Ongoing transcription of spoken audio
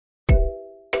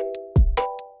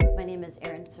My name is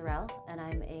Erin Sorrell, and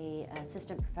I'm an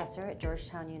assistant professor at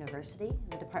Georgetown University in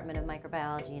the Department of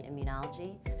Microbiology and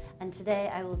Immunology. And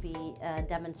today I will be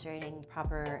demonstrating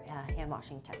proper hand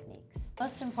washing techniques.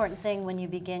 Most important thing when you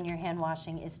begin your hand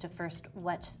washing is to first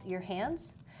wet your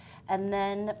hands and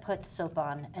then put soap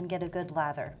on and get a good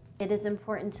lather. It is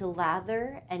important to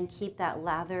lather and keep that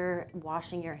lather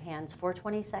washing your hands for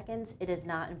 20 seconds. It is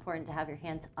not important to have your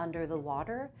hands under the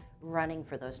water running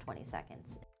for those 20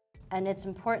 seconds. And it's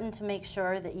important to make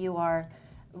sure that you are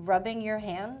rubbing your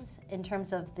hands in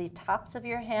terms of the tops of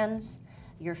your hands,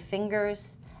 your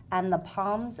fingers, and the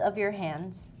palms of your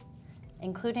hands,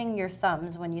 including your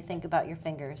thumbs when you think about your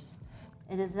fingers.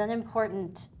 It is then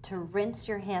important to rinse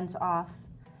your hands off,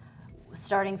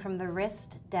 starting from the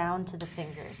wrist down to the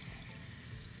fingers.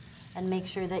 And make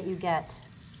sure that you get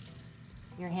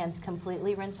your hands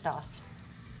completely rinsed off.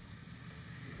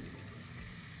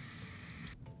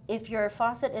 If your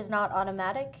faucet is not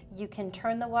automatic, you can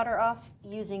turn the water off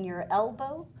using your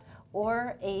elbow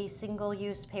or a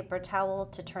single-use paper towel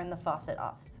to turn the faucet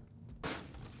off.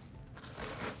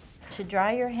 To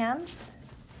dry your hands,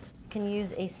 you can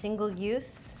use a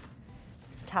single-use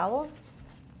towel.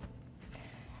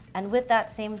 And with that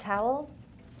same towel,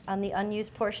 on the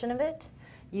unused portion of it,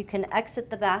 you can exit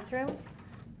the bathroom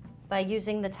by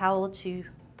using the towel to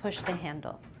push the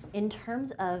handle. In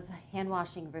terms of hand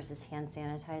washing versus hand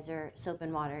sanitizer, soap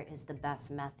and water is the best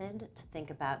method to think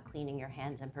about cleaning your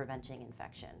hands and preventing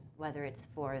infection, whether it's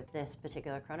for this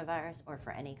particular coronavirus or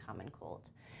for any common cold.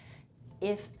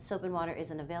 If soap and water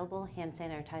isn't available, hand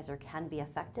sanitizer can be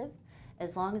effective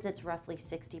as long as it's roughly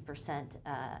 60%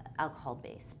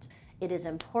 alcohol-based. It is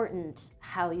important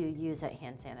how you use that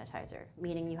hand sanitizer,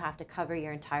 meaning you have to cover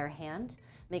your entire hand,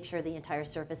 make sure the entire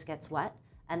surface gets wet,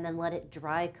 and then let it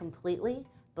dry completely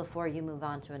before you move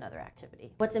on to another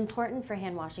activity. What's important for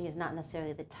hand washing is not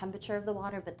necessarily the temperature of the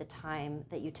water, but the time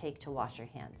that you take to wash your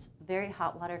hands. Very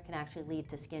hot water can actually lead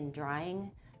to skin drying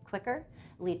quicker,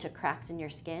 lead to cracks in your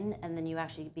skin, and then you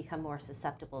actually become more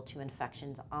susceptible to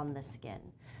infections on the skin.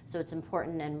 So it's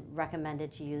important and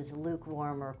recommended to use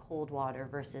lukewarm or cold water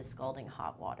versus scalding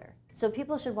hot water. So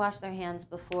people should wash their hands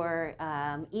before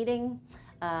eating,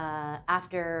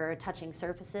 after touching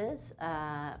surfaces,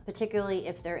 particularly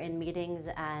if they're in meetings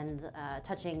and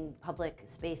touching public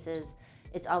spaces.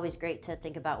 It's always great to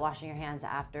think about washing your hands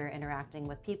after interacting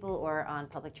with people or on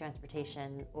public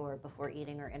transportation or before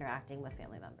eating or interacting with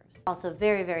family members. Also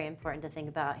very, very important to think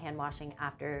about hand washing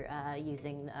after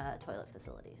using toilet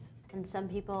facilities. And some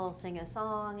people sing a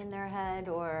song in their head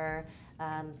or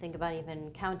think about even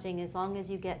counting. As long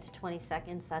as you get to 20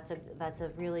 seconds, that's a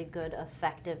really good,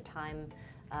 effective time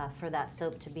for that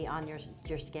soap to be on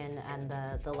your skin and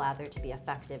the lather to be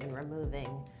effective in removing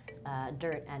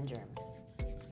dirt and germs.